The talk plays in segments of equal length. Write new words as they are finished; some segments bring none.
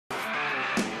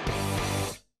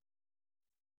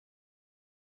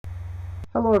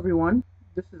Hello everyone,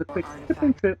 this is a quick tip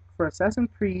and trick for Assassin's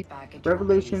Creed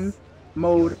Revelation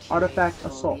Mode Artifact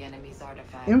Assault.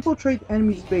 Infiltrate the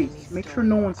enemy's base, make sure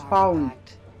no one's following you.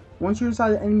 Once you're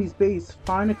inside the enemy's base,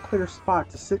 find a clear spot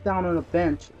to sit down on a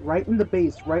bench right in the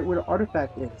base, right where the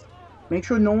artifact is. Make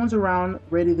sure no one's around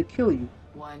ready to kill you.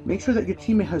 Make sure that your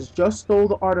teammate has just stole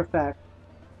the artifact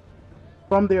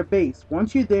from their base.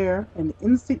 Once you're there, and the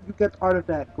instant you get the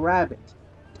artifact, grab it,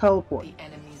 teleport,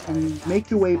 and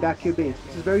make your way back to your base.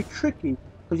 This is very tricky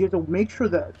because you have to make sure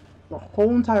that the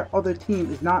whole entire other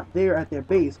team is not there at their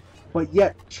base, but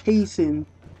yet chasing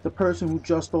the person who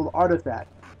just stole the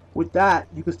artifact. With that,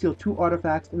 you can steal 2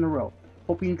 artifacts in a row.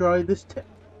 Hope you enjoyed this tip.